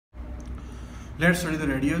Let's study the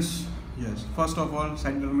radius. Yes, first of all,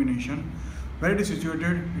 side determination. Where it is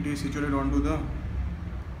situated? It is situated onto the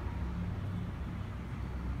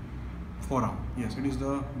forearm. Yes, it is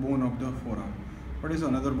the bone of the forearm. What is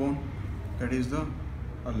another bone? That is the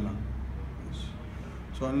ulna. Yes.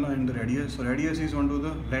 So ulna and the radius. So radius is onto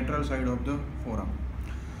the lateral side of the forearm.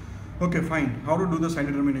 Okay, fine. How to do the side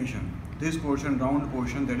determination? This portion, round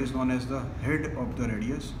portion, that is known as the head of the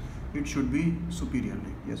radius. It should be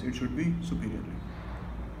superiorly. Yes, it should be superiorly.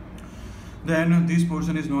 Then this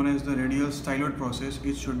portion is known as the radial styloid process.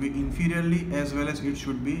 It should be inferiorly as well as it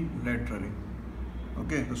should be laterally.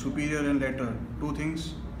 Okay, the superior and lateral, two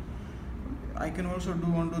things. I can also do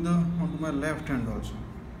onto my left hand also.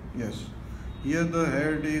 Yes, here the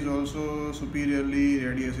head is also superiorly,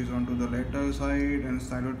 radius is onto the lateral side, and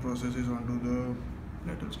styloid process is onto the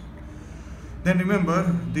lateral side. Then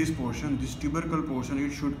remember this portion, this tubercle portion,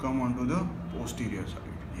 it should come onto the posterior side.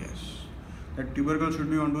 Yes, that tubercle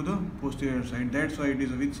should be onto the posterior side. That's why it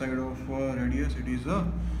is which side of radius? It is the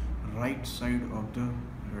right side of the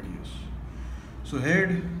radius. So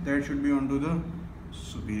head, that should be onto the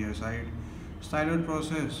superior side. Styloid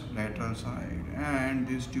process, lateral side, and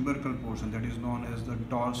this tubercle portion, that is known as the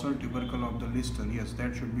dorsal tubercle of the listel. Yes,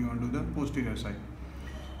 that should be onto the posterior side.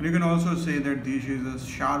 And you can also say that this is a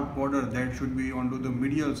sharp border that should be onto the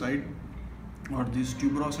medial side, or this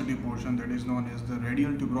tuberosity portion, that is known as the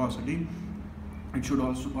radial tuberosity. It should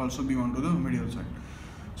also be onto the medial side.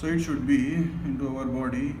 So it should be into our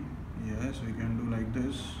body. Yes, we can do like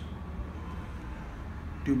this.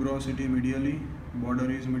 Tuberosity medially, border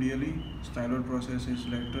is medially, styloid process is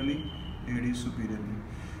laterally, head is superiorly.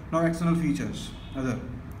 Now external features. Other.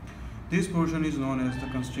 This portion is known as the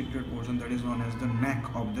constricted portion, that is known as the neck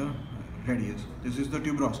of the radius. This is the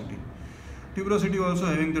tuberosity. Tuberosity also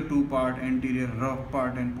having the two part, anterior rough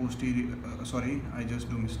part and posterior,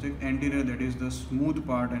 anterior, that is the smooth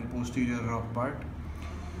part, and posterior rough part.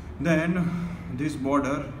 Then this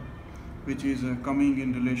border, which is coming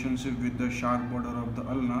in relationship with the sharp border of the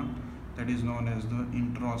ulna, that is known as the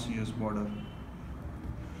interosseous border.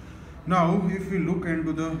 Now if we look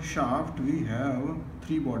into the shaft, we have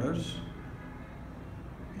three borders: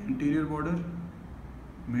 anterior border,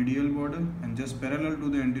 medial border, and just parallel to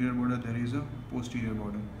the anterior border there is a posterior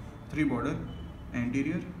border. Three border: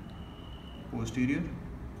 anterior, posterior,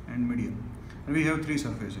 and medial. And we have three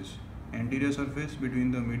surfaces: anterior surface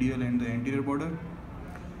between the medial and the anterior border.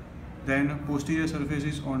 Then posterior surface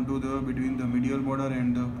is onto the between the medial border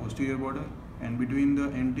and the posterior border, and between the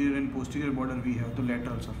anterior and posterior border we have the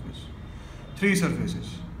lateral surface. Three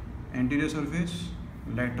surfaces: anterior surface,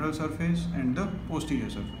 lateral surface, and the posterior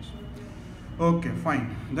surface. Okay,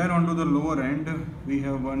 fine. Then onto the lower end we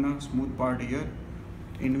have one smooth part here,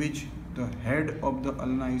 in which the head of the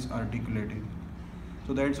ulna is articulating.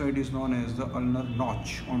 So that's why it is known as the ulnar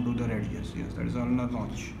notch onto the radius. Yes, that is ulnar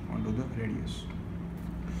notch onto the radius.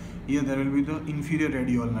 Here there will be the inferior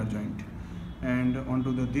radioulnar joint, and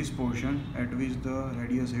onto this portion at which the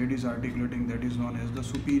radius head is articulating, that is known as the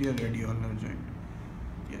superior radioulnar joint.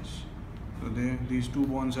 Yes, so these two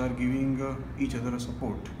bones are giving each other a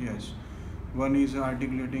support. Yes, one is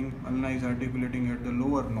articulating, ulna is articulating at the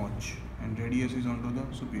lower notch, and radius is onto the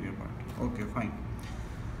superior part. Okay, fine.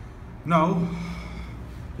 Now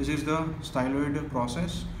this is the styloid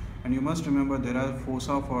process, and you must remember there are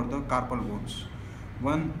fossa for the carpal bones.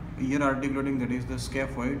 One here articulating, that is the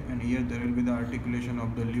scaphoid, and here there will be the articulation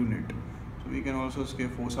of the lunate. So we can also say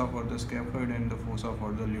fossa for the scaphoid and the fossa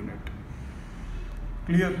for the lunate.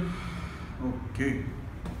 Clear? Okay.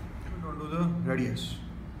 On to the radius.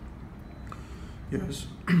 Yes.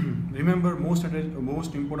 Remember most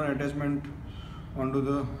important attachment onto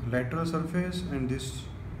the lateral surface and this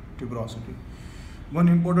tuberosity. One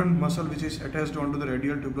important muscle which is attached onto the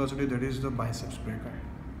radial tuberosity, that is the biceps brachii.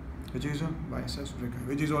 Which is a biceps brachii,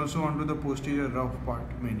 which is also onto the posterior rough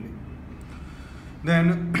part mainly.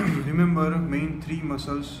 Then remember main three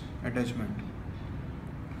muscles attachment.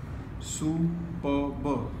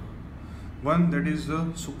 Superb. One, that is the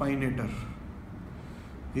supinator.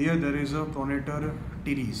 Here there is a pronator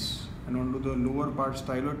teres, and onto the lower part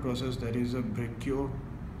styloid process there is a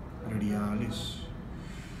brachioradialis.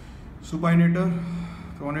 Supinator,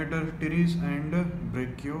 pronator teres, and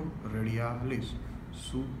brachioradialis.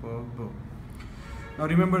 Superb. Now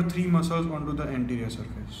remember three muscles onto the anterior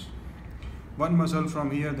surface. One muscle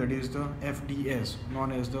from here, that is the FDS,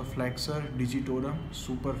 known as the flexor digitorum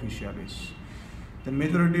superficialis. The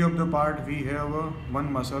majority of the part we have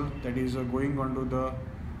one muscle that is going onto the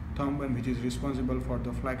thumb, and which is responsible for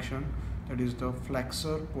the flexion, that is the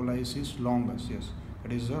flexor pollicis longus. Yes,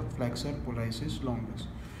 that is the flexor pollicis longus.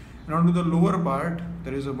 And onto the lower part,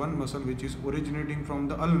 there is a one muscle which is originating from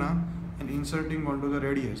the ulna and inserting onto the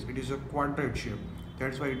radius. It is a quadrate shape.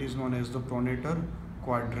 That's why it is known as the pronator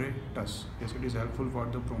quadratus. Yes, it is helpful for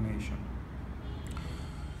the pronation.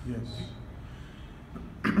 Yes.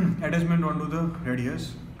 Attachment onto the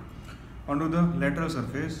radius. Onto the lateral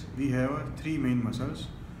surface, we have three main muscles: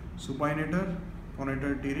 supinator,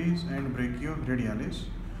 pronator teres, and brachioradialis.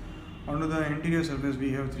 Onto the anterior surface,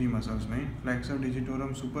 we have three muscles main: flexor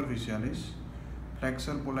digitorum superficialis,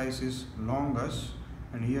 flexor pollicis longus,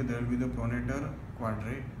 and here there will be the pronator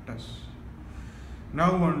quadratus.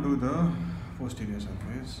 Now onto the posterior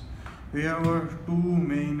surface, we have two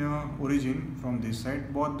main origin from this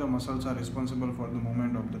side. Both the muscles are responsible for the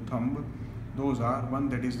movement of the thumb. Those are one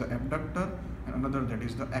that is the abductor and another that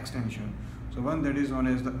is the extension. So one that is known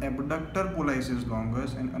as the abductor pollicis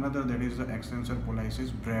longus and another that is the extensor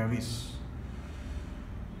pollicis brevis.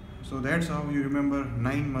 So that's how you remember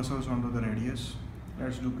 9 muscles onto the radius.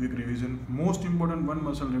 Let's do quick revision. Most important one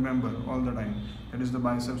muscle remember all the time, that is the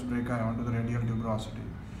biceps brachii onto the radial tuberosity.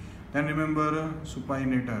 Then remember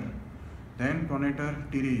supinator, then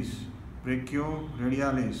pronator teres,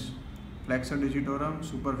 brachioradialis, flexor digitorum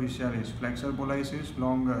superficialis, flexor pollicis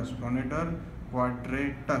longus, pronator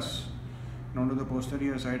quadratus. Now to the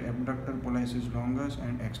posterior side, abductor pollicis longus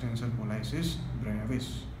and extensor pollicis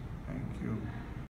brevis. Thank you.